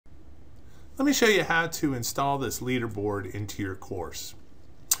Let me show you how to install this leaderboard into your course.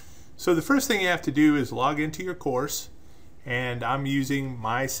 So the first thing you have to do is log into your course, and I'm using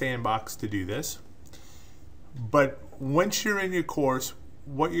my sandbox to do this. But once you're in your course,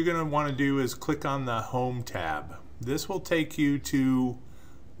 what you're going to want to do is click on the Home tab. This will take you to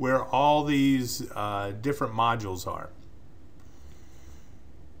where all these different modules are.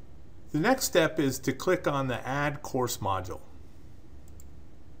 The next step is to click on the Add Course Module.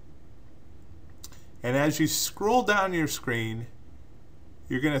 And as you scroll down your screen,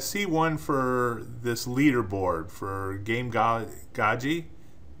 you're going to see one for this leaderboard, for Game Gaji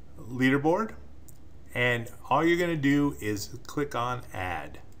leaderboard. And all you're going to do is click on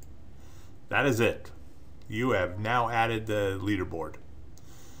Add. That is it. You have now added the leaderboard.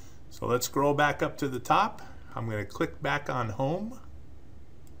 So let's scroll back up to the top. I'm going to click back on Home.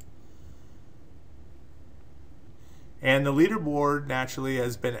 And the leaderboard naturally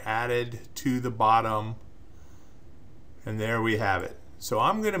has been added to the bottom, and there we have it. So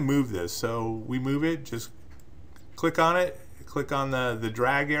I'm going to move this. So we move it, just click on it, click on the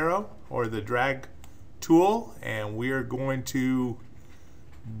drag arrow or the drag tool, and we are going to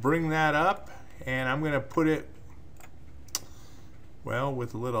bring that up, and I'm going to put it, well,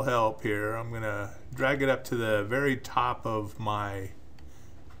 with a little help here, I'm going to drag it up to the very top of my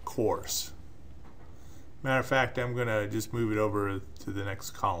course. Matter of fact, I'm going to just move it over to the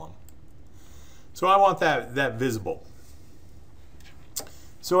next column. So I want that visible.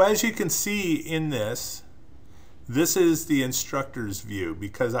 So as you can see in this is the instructor's view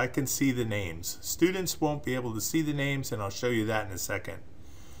because I can see the names. Students won't be able to see the names, and I'll show you that in a second.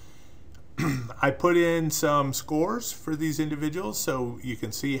 I put in some scores for these individuals so you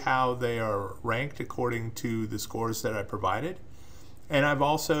can see how they are ranked according to the scores that I provided. And I've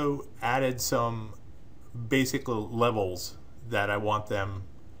also added some basic levels that I want them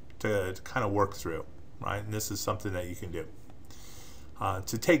to kind of work through, right? And this is something that you can do.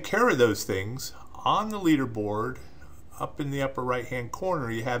 To take care of those things, on the leaderboard, up in the upper right hand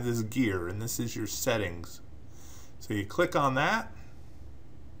corner, you have this gear, and this is your settings. So you click on that,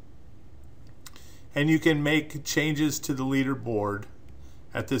 and you can make changes to the leaderboard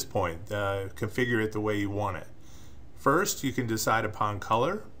at this point, configure it the way you want it. First, you can decide upon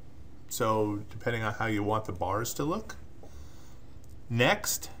color. So depending on how you want the bars to look.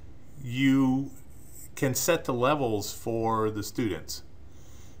 Next, you can set the levels for the students.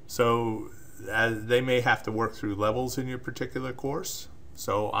 So they may have to work through levels in your particular course.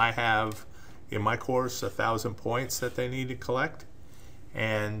 So I have in my course 1,000 points that they need to collect.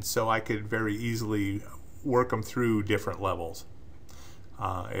 And so I could very easily work them through different levels.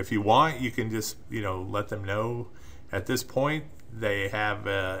 If you want, you can just let them know at this point they have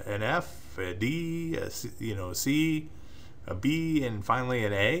an F, a D, a C, a B, and finally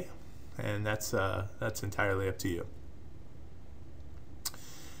an A, and that's entirely up to you.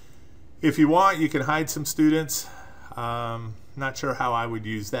 If you want, you can hide some students. Not sure how I would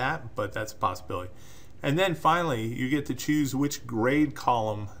use that, but that's a possibility. And then finally, you get to choose which grade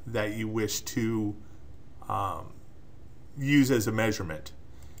column that you wish to use as a measurement.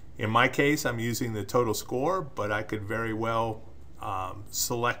 In my case, I'm using the total score, but I could very well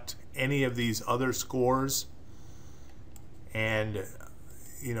select any of these other scores and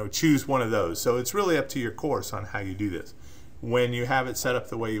choose one of those. So it's really up to your course on how you do this. When you have it set up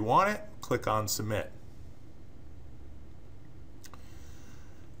the way you want it, click on Submit.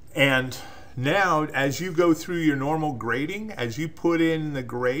 And now as you go through your normal grading, as you put in the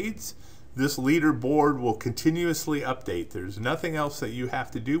grades, this leaderboard will continuously update. There's nothing else that you have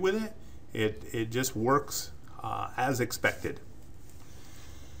to do with it. It just works as expected.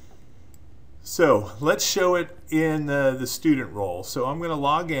 So let's show it in the student role. So I'm going to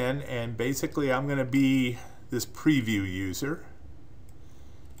log in, and basically I'm going to be this preview user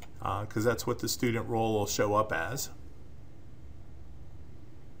because that's what the student role will show up as.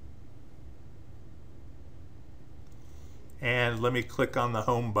 And let me click on the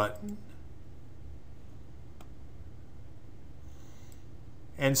Home button.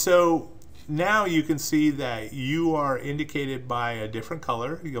 And so now you can see that you are indicated by a different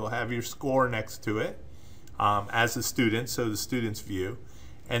color. You'll have your score next to it as a student, so the student's view.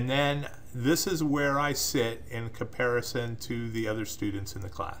 And then this is where I sit in comparison to the other students in the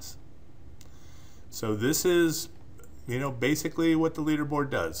class. So this is, basically what the leaderboard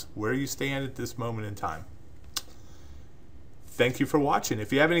does, where you stand at this moment in time. Thank you for watching.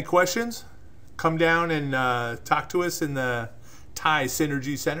 If you have any questions, come down and talk to us in the TIE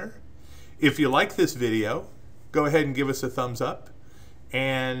Synergy Center. If you like this video, go ahead and give us a thumbs up.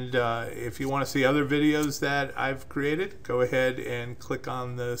 And if you want to see other videos that I've created, go ahead and click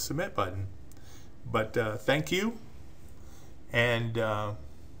on the submit button. But thank you, and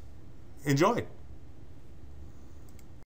enjoy.